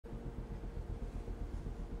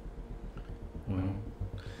Well,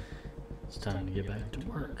 it's time to get back to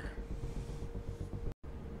work.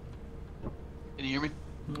 Can you hear me?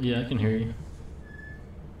 Yeah, I can hear you.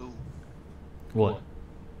 Ooh. What?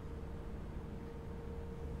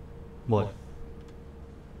 What?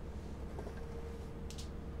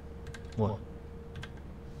 What?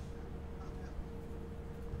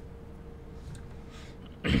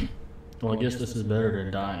 Well, I guess this is better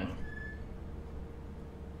than dying.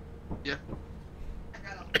 Yeah.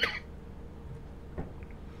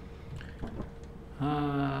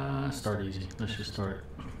 Start easy. Let's just start.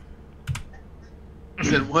 You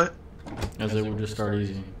said what? I said we'll just start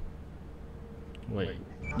easy. Wait.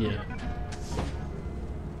 Yeah.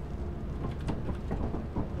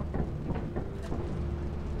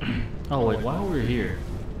 Oh wait, while we're here,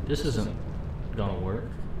 this isn't gonna work.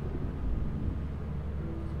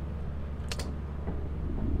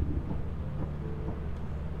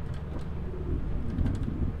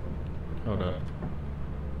 Hold up.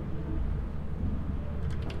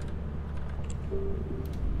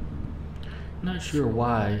 Not sure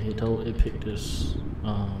why it picked this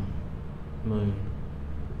moon.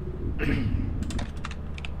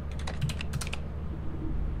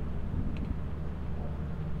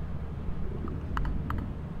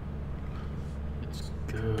 Let's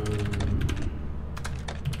go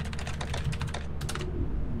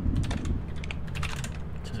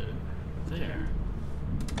to there.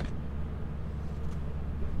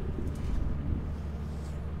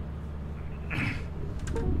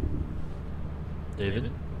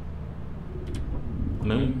 David?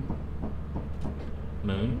 Moon?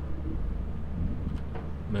 Moon?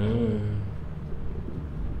 Moon?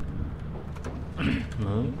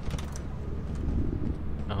 Moon?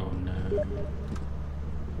 Oh no.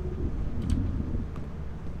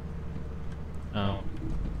 Oh.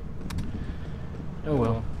 Oh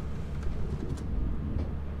well.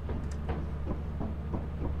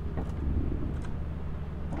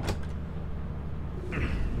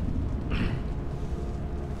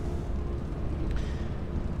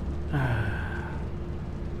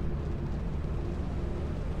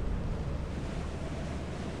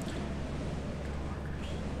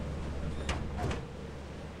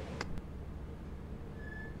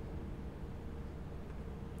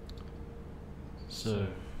 So,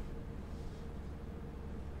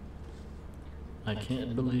 I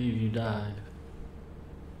can't believe you died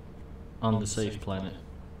on the safe planet.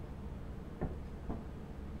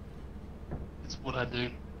 It's what I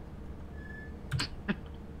do.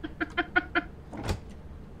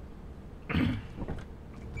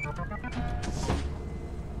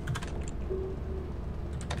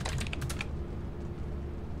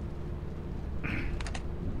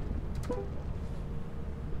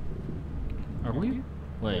 Are we?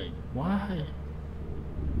 Wait, why?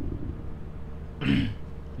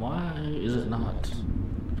 Why is it not?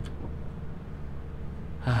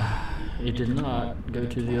 It did not go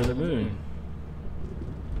to the other moon.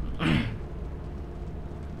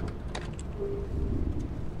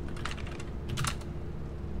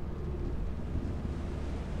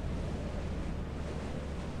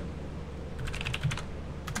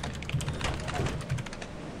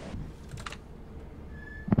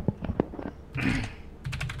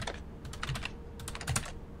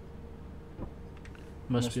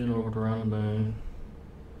 Must be an orbit around the moon.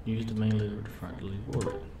 Use the main lever to front to leave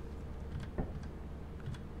orbit.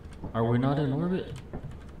 Are we not in orbit?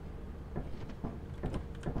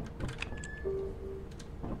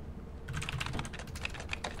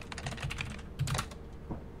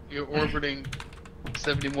 You're orbiting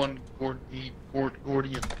 71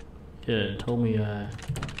 Gordian. Yeah, it told me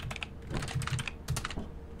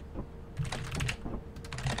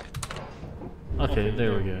Okay,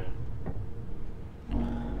 there we go.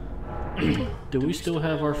 Do we still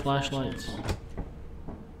have our flashlights?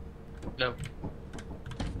 No.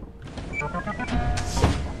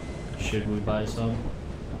 Should we buy some?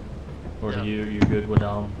 Or No. you're good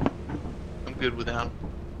without them? I'm good without.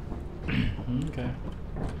 Okay.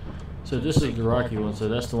 So this is the rocky one, so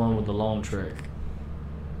that's the one with the long trek.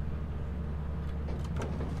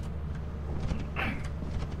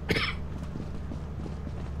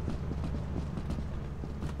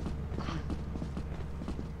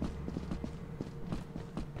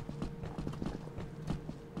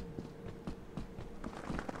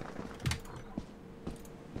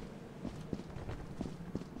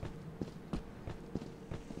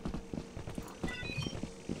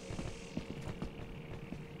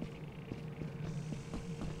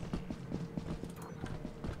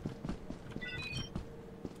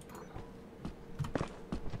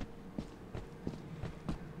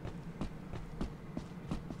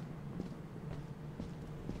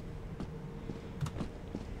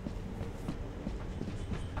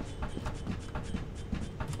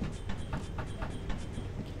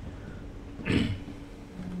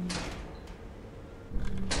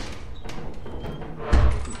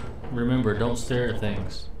 Remember, don't stare at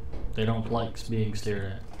things. They don't like being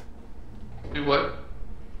stared at. Do what?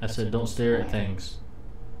 I said don't stare at things.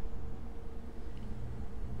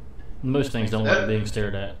 Most things don't like being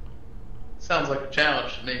stared at. Sounds like a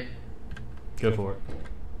challenge to me. Go for it.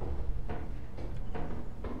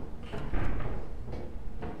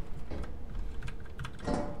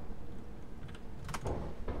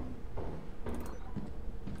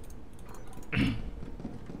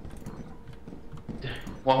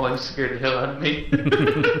 Wally scared the hell out of me.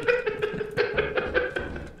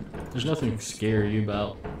 There's nothing scary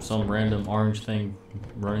about some random orange thing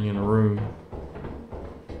running in a room.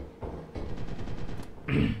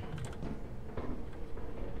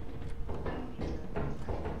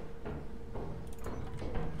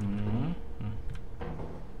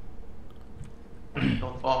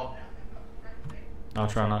 Don't fall. I'll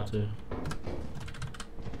try not to.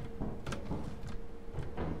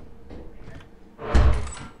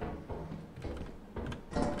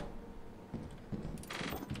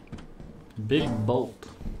 Big bolt.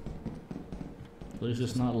 At least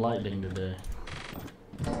it's not lightning today.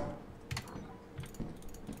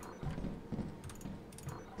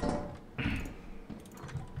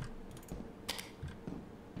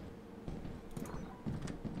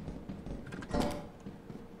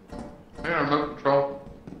 I got a remote control.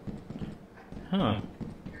 Huh.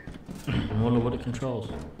 I wonder what it controls.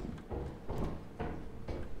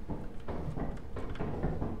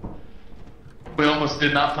 We almost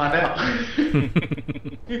did not find out.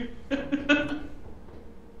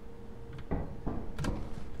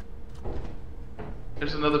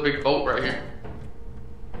 There's another big bolt right here.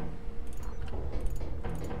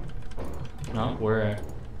 No, where at?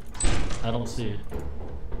 I don't see it.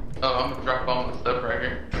 Oh, I'm gonna drop all this stuff right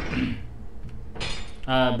here.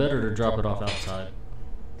 Better to drop it off outside.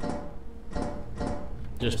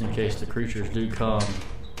 Just in case the creatures do come,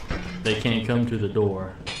 they can't come to the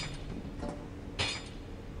door.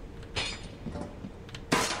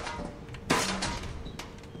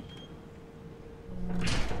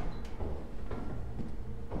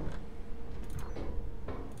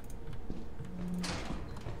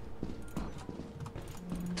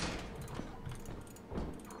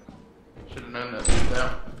 Should have known that was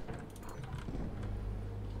down.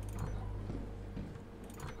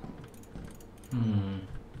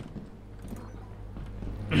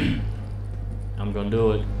 I'm gonna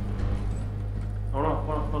do it. Hold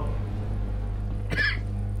on.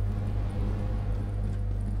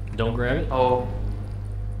 Don't grab it. Oh,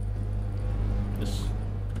 It's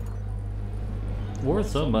worth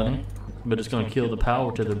some money, but it's gonna kill the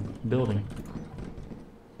power to the building.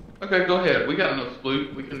 okay, go ahead. We got enough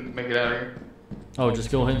loot. We can make it out of here. Oh, just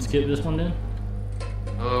go ahead and skip this one then?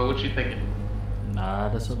 What you thinking? Nah,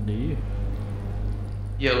 that's up to you.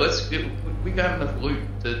 Yeah, let's get. We got enough loot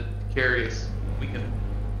to carry us. We can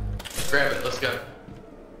grab it. Let's go.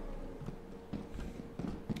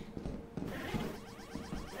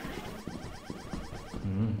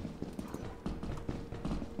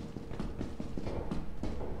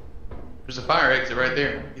 There's a fire exit right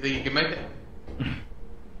there. You think you can make it?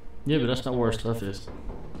 Yeah, but that's not where our stuff is.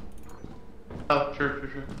 Oh, sure.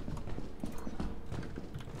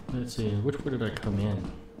 Let's see, which way did I come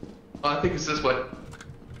in? Oh, I think it's this way.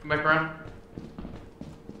 Come back around.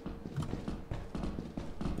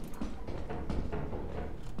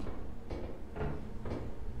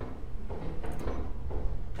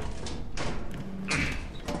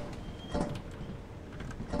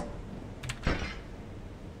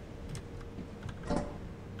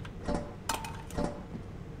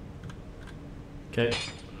 Okay.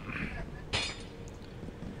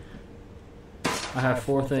 I have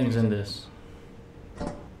 4 things in this.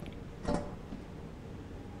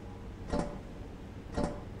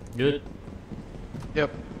 Good?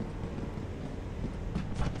 Yep.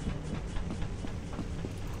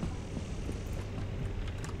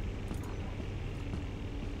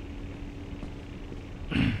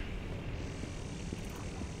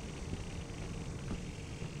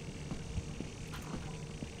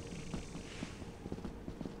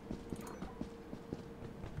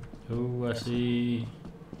 Oh, I see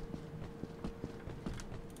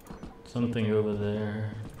something over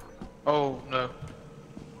there. Oh, no.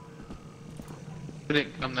 He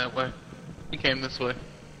didn't come that way. He came this way.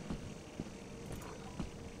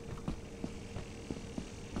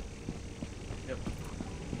 Yep.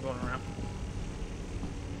 I'm going around.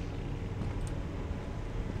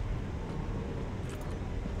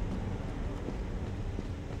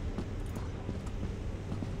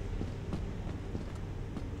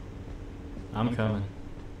 I'm coming.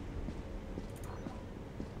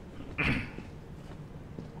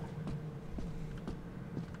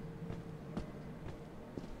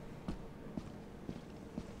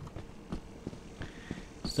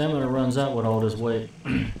 Stamina runs out with all this weight.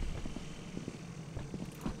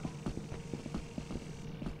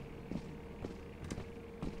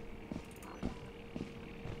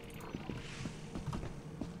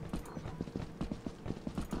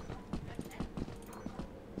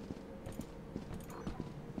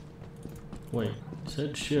 Wait,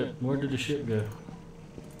 said ship. Where did the ship go?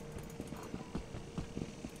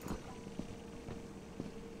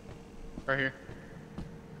 Right here.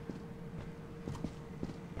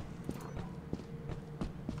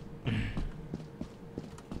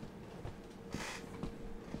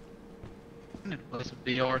 I need to play some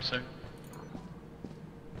VR soon.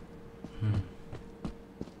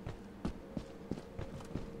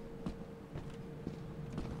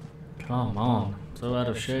 Come on, so out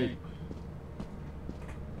of shape.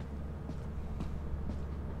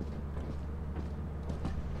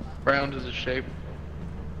 Round is a shape.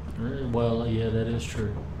 Well, yeah, that is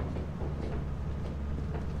true.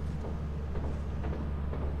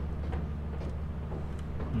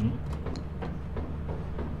 Hmm.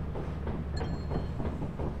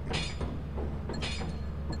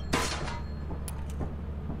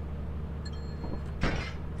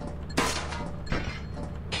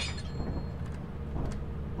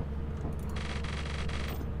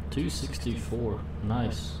 $264.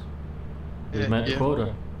 Nice. We met the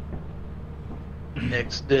quota.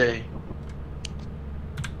 Next day.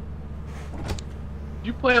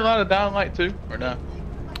 You play a lot of Dying Light 2 or not?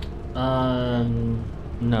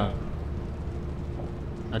 No.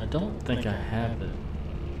 I don't think I have it.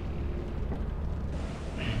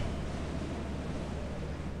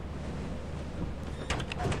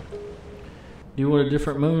 Do you want a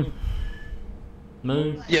different moon?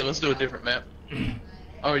 Moon? Yeah, let's do a different map.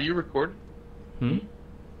 Oh, are you recording? Hmm?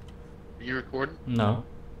 Are you recording? No.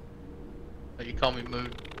 Oh, you call me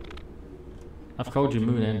Moon. I've called you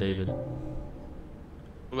Moon and David. What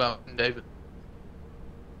about David?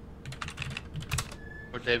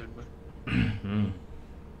 Or David Moon?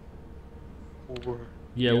 Or...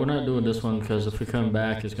 Yeah, we're not doing this one because if we come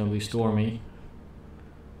back, it's going to be stormy.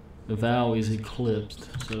 The vow is eclipsed,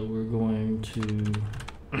 so we're going to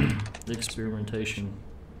the experimentation,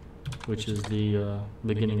 which is the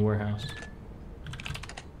beginning warehouse.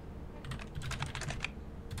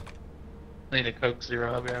 I need a Coke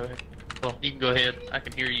Zero. I'll be right back. Well, you can go ahead. I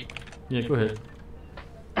can hear you. Yeah, go ahead.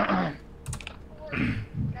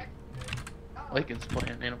 Lincoln's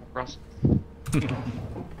playing Animal Crossing.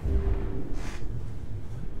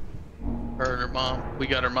 Her and her mom. We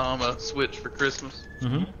got her mom a Switch for Christmas.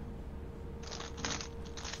 Mm-hmm.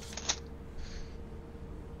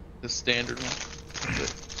 The standard one.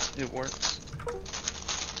 But it works.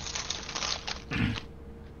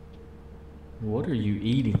 What are you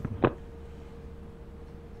eating?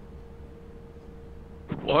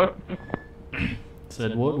 What?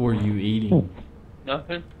 Said, what were you eating?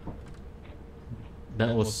 Nothing.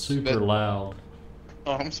 That was super loud.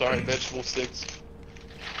 Oh, I'm sorry. Vegetable sticks.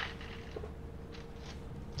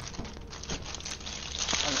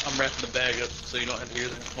 I'm wrapping the bag up so you don't have to hear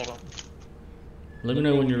that. Hold on. Let me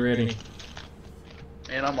know when you're ready.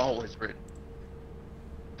 And I'm always ready.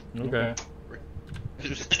 Okay.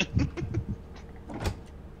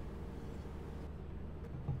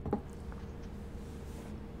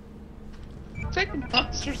 Take the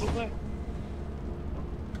monsters away.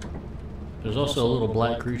 There's also a little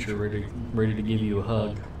black creature ready to give you a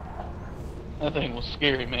hug. That thing was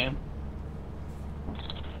scary, man.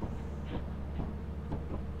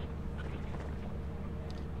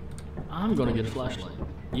 I'm gonna get a flashlight.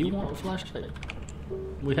 You want a flashlight?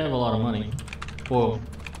 We have a lot of money. Well,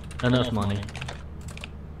 enough money.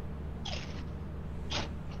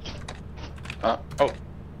 Oh.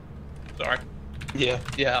 Sorry. Yeah,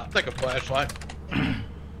 I'll take a flashlight.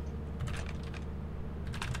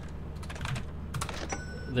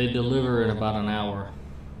 They deliver in about an hour.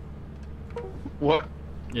 What?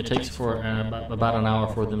 It takes for about an hour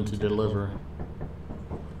for them to deliver.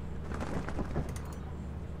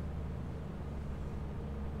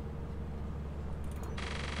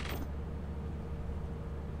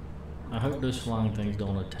 I hope those flying things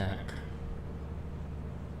don't attack.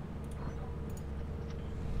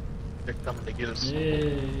 They're coming to get us.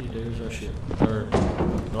 Yay, there's our ship.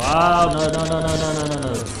 Wow,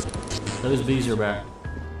 no. Those bees are back.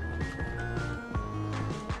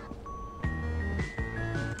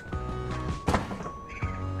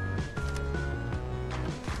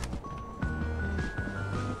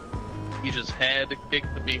 You just had to kick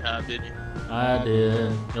the beehive, didn't you? I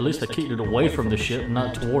did. At least I kicked it away from the ship,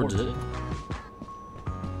 not towards it.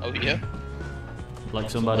 Oh, yeah? Like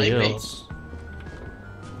somebody Maybe.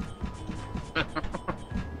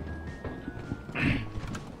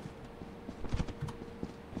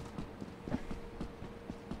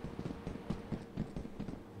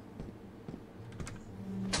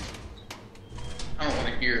 I don't want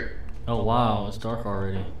to hear it. Oh wow, it's dark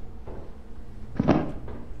already.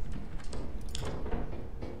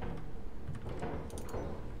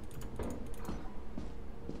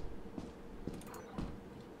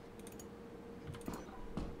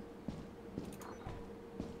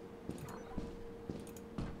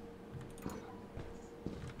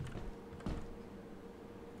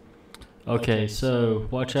 Okay, so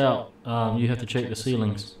watch out. You have to check the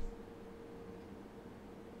ceilings.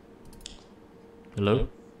 Hello?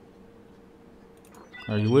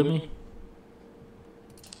 Are you with me?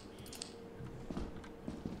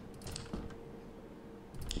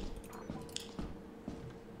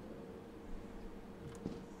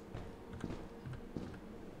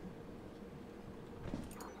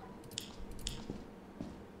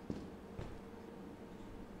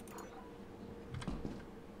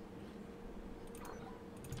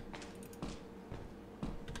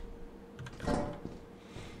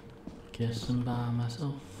 Guess I'm by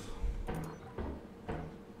myself.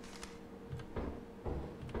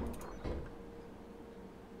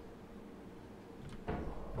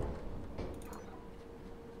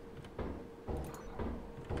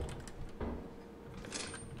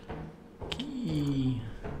 Key.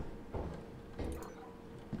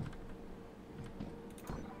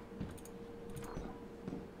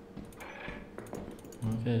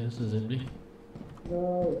 Okay, this is empty.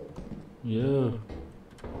 No. Yo.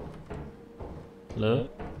 Hello?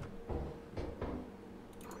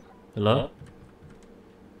 Hello?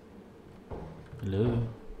 Hello?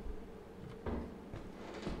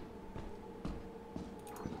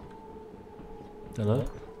 Hello?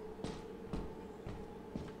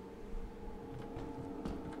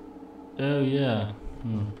 Oh yeah.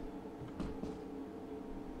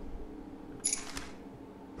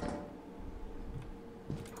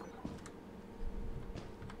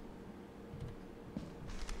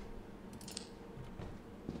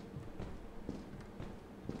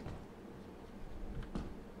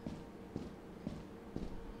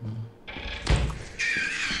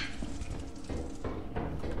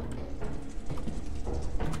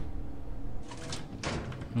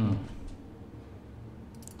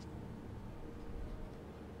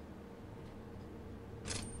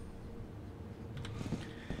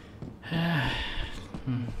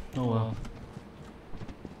 Oh well.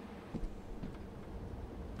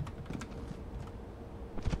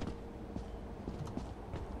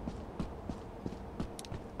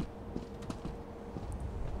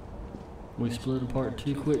 We split apart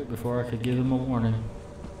too quick before I could give him a warning.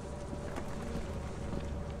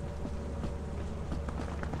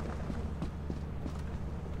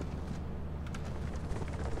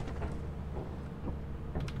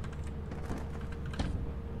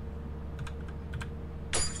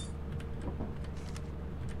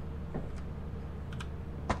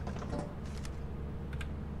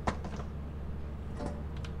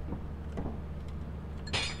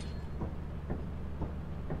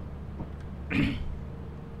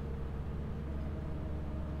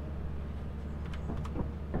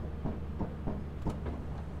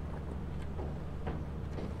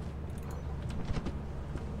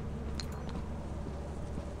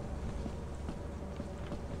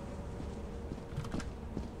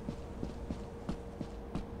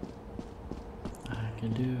 I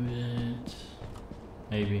can do it.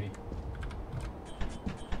 Maybe.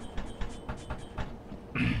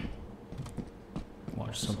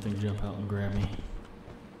 Watch something jump out and grab me.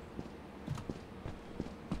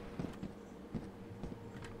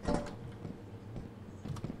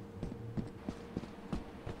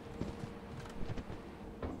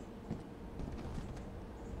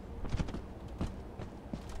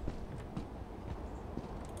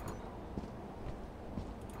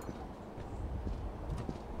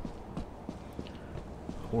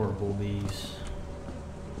 Horrible bees.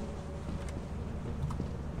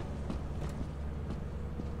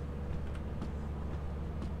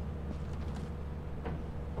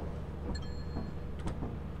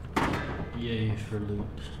 Yay for loot.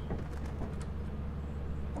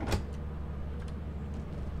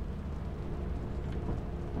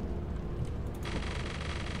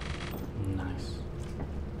 Nice.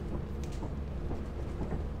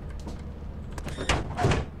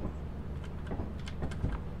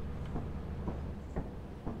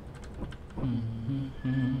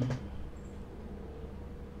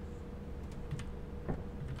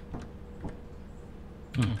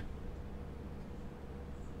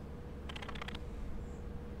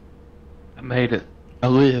 I made it. I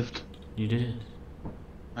lived. You did.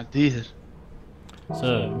 I did.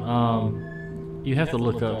 So, you have to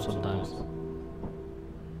look up sometimes.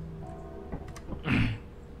 I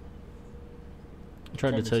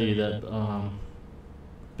tried to tell you that,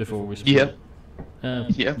 before we split. Yeah.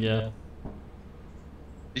 Yeah. Yeah.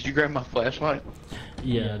 Did you grab my flashlight?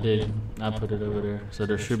 Yeah, I did. I put it over there. So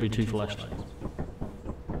there should be 2 flashlights.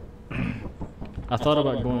 I thought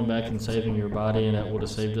about going back and saving your body, and that would have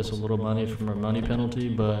saved us a little money from our money penalty,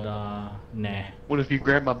 but nah. What if you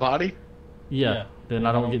grab my body? Yeah, then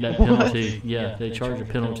I don't get that penalty. Yeah, they charge a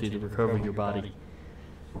penalty to recover your body.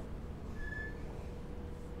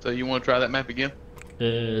 So you want to try that map again?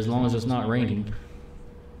 As long as it's not raining.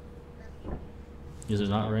 Is it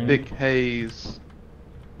not raining? Thick haze.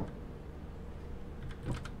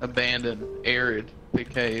 Abandoned, arid,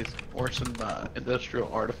 thick haze, worsened by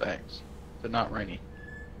industrial artifacts. So not rainy.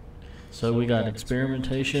 So we got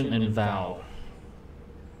experimentation and vow.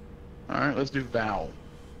 Alright, let's do vow.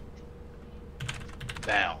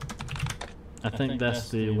 Vow. I think that's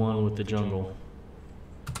the one with the jungle.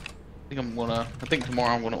 I think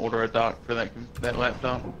tomorrow I'm gonna order a dock for that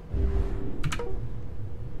laptop.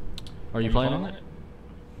 Are you playing on it?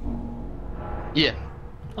 Yeah.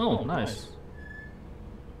 Oh, nice.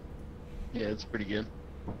 Yeah, it's pretty good.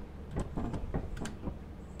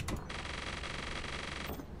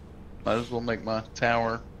 Might as well make my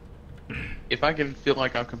tower. If I can feel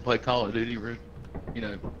like I can play Call of Duty,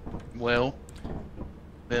 well,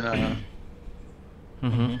 then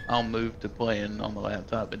I'll move to playing on the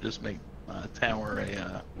laptop and just make my tower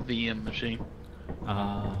a VM machine.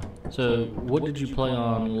 So what did you play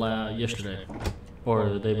on yesterday, or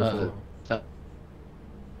the day before? So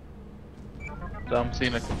I'm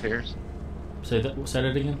seeing a comparison. Say that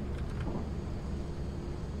again.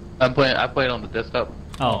 I played on the desktop.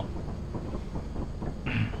 Oh.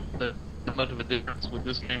 Not much of a difference with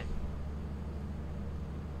this game.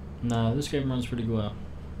 No, this game runs pretty well.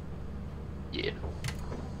 Yeah.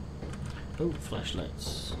 Oh,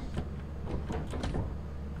 flashlights.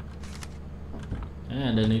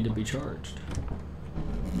 And they need to be charged.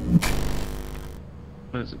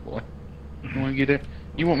 What is it, boy? You want to get it?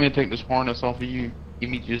 You want me to take this harness off of you?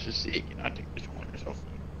 Give me just a second. I take this harness off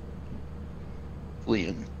of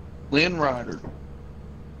you. Flynn Rider.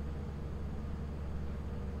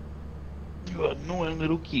 You annoying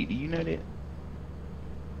little kitty. You know that? You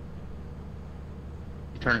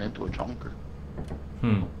turn into a chonker.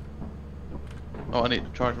 Oh, I need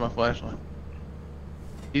to charge my flashlight.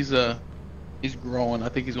 He's growing. I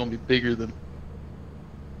think he's gonna be bigger than.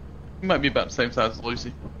 He might be about the same size as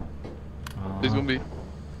Lucy. He's gonna be.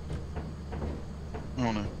 I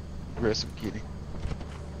don't know. Aggressive kitty.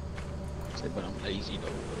 Say, but I'm lazy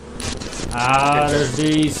though. There's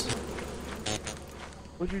bees.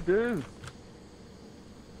 What'd you do?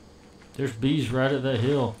 There's bees right at that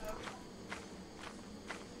hill.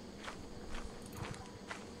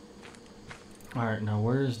 Alright, now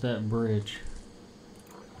where's that bridge?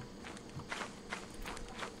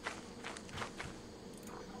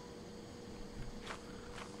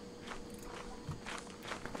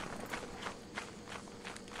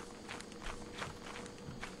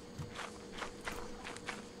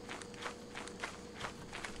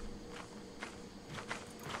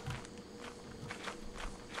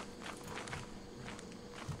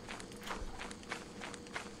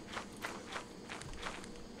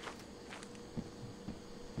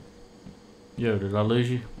 Yo, did I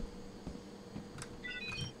lose you?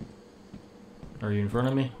 Are you in front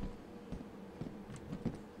of me?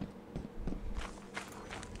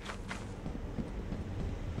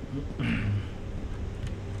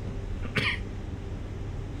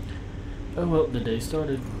 Oh well, the day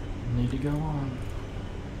started. Need to go on.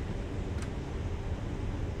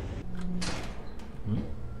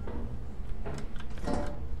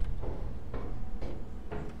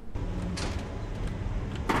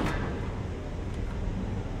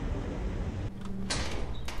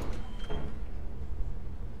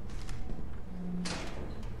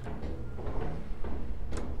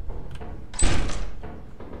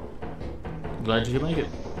 Glad you could make it.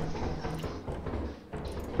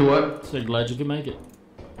 To what? Said glad you could make it.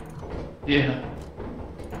 Yeah.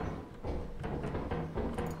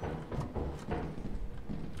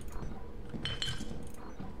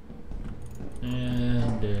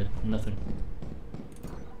 And dead. Nothing.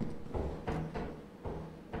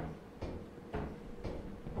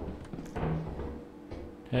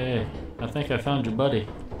 Hey, I think I found your buddy.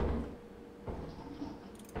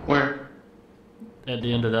 Where? At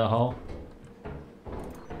the end of that hall.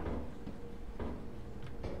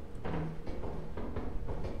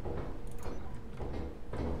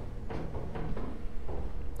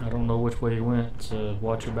 I don't know which way he went, so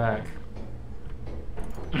watch your back.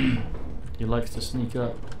 He likes to sneak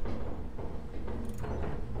up.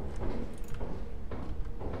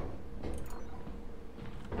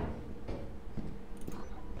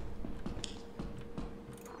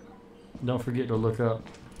 Don't forget to look up.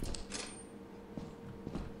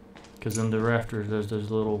 Because in the rafters, there's those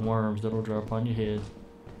little worms that'll drop on your head.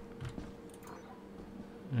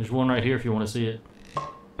 There's one right here if you want to see it.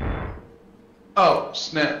 Oh,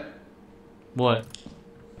 snap. What?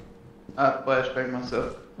 I flashbanged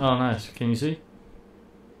myself. Oh, nice. Can you see?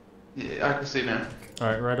 Yeah, I can see now.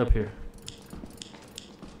 Alright, right up here.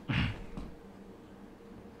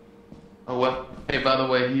 Oh, well. Hey, by the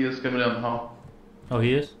way, he is coming down the hall. Oh,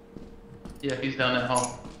 he is? Yeah, he's down that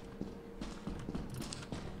hall.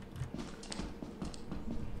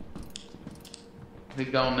 He's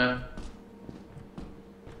gone now.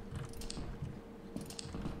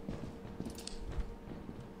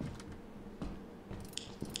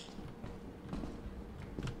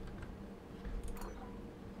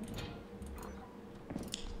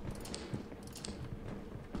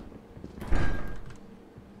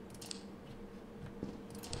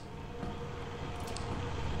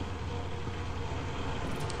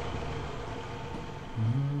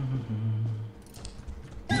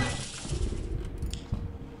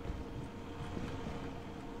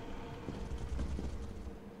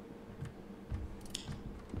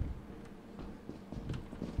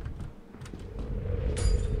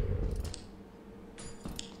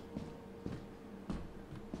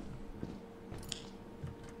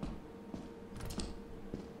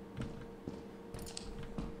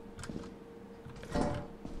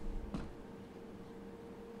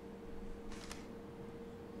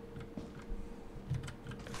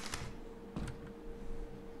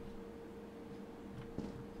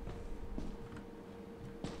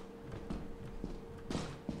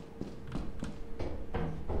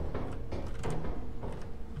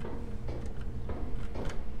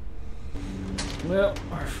 Well,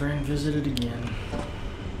 our friend visited again.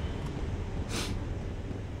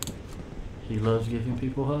 He loves giving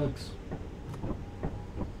people hugs.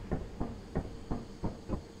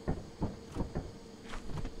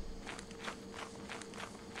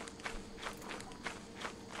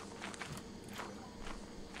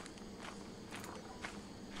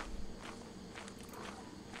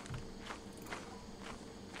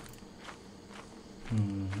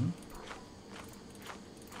 Mm-hmm.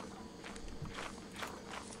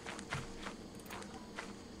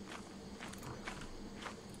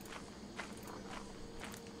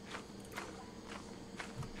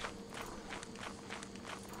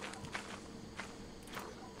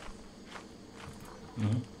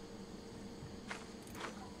 Mm-hmm.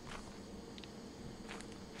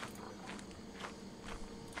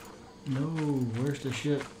 No, where's the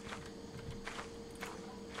ship?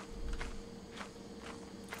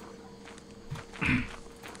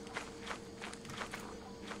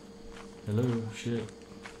 Hello, ship.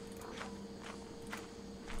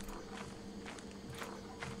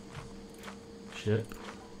 Ship.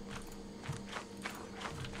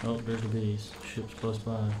 Oh, there's the bees. Ship's close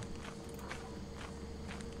by.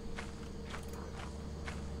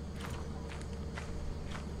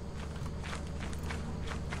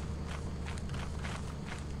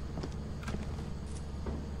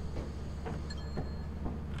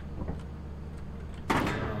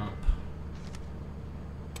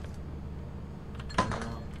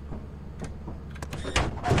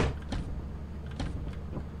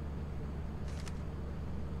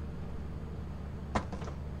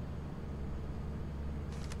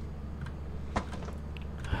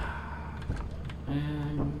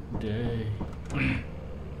 And day.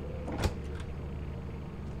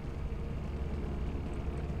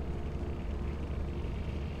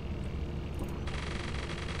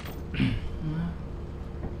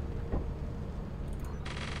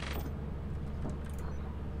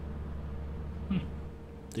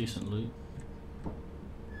 Decent loot.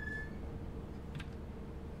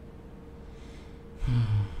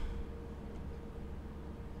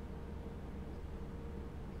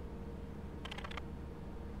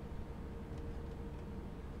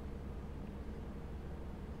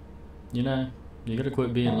 You know, you gotta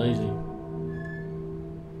quit being lazy.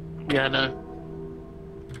 Yeah, I know.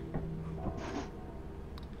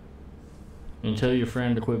 And tell your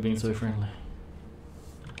friend to quit being so friendly.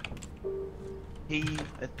 He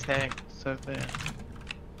attacked so fast.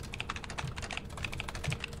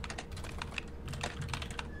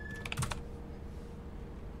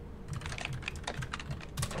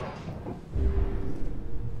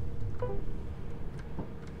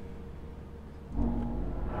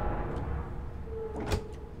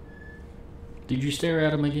 Did you stare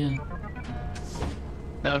at him again?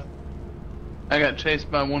 No. I got chased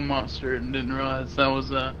by one monster and didn't realize I was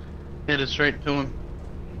headed straight to him.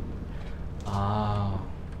 Ah.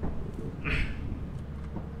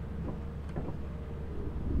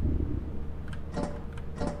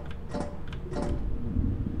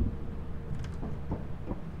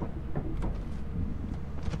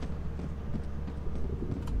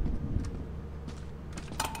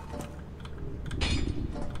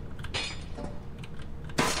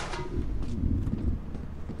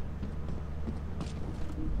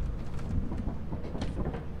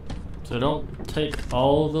 So don't take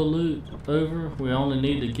all the loot over. We only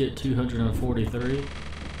need to get 243.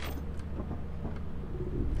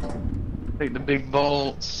 Take the big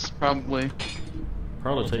bolts, probably.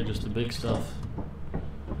 Probably take just the big stuff.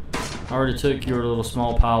 I already took your little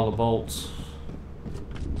small pile of bolts.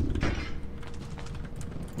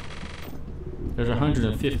 There's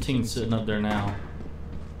 115 sitting up there now.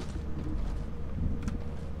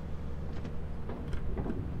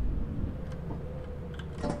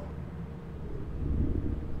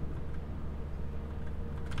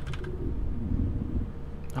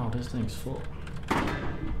 Oh, this thing's full.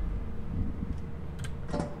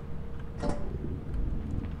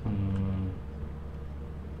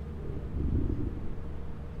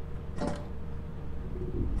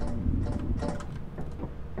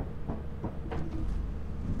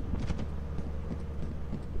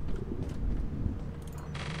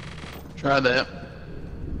 Try that.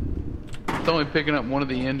 It's only picking up one of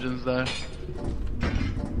the engines though.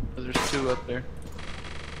 There's two up there.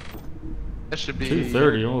 That should be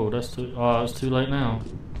 230. Oh, that's too. Oh, it's too late now.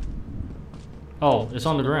 Oh, it's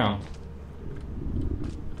on the ground.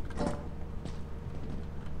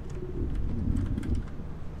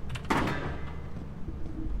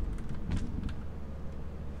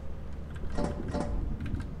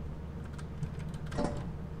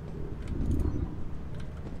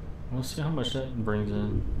 Let's see how much that brings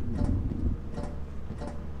in.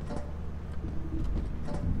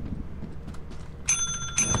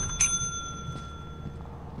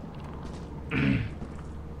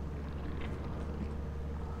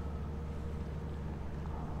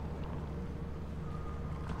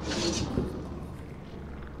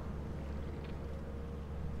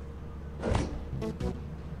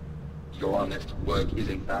 Your honest work is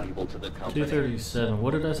invaluable to the company. 237.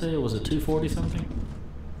 What did I say? Was it 240 something?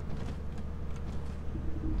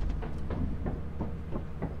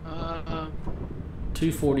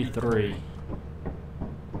 243.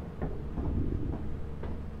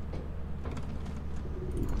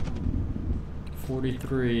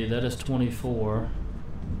 43. That is 24.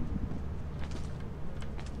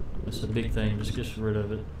 That's a big thing. Just get rid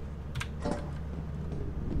of it.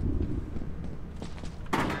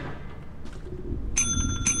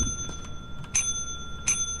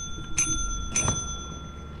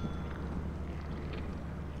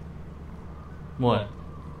 What?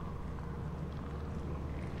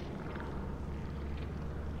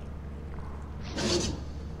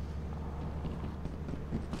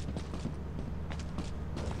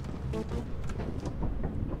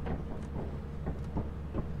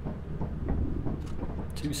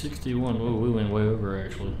 $261. Oh, we went way over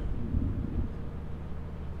actually.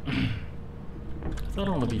 I thought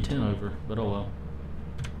I'd only be 10 over, but oh well.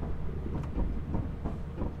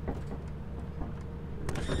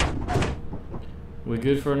 We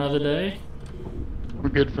good for another day? We're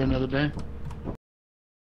good for another day.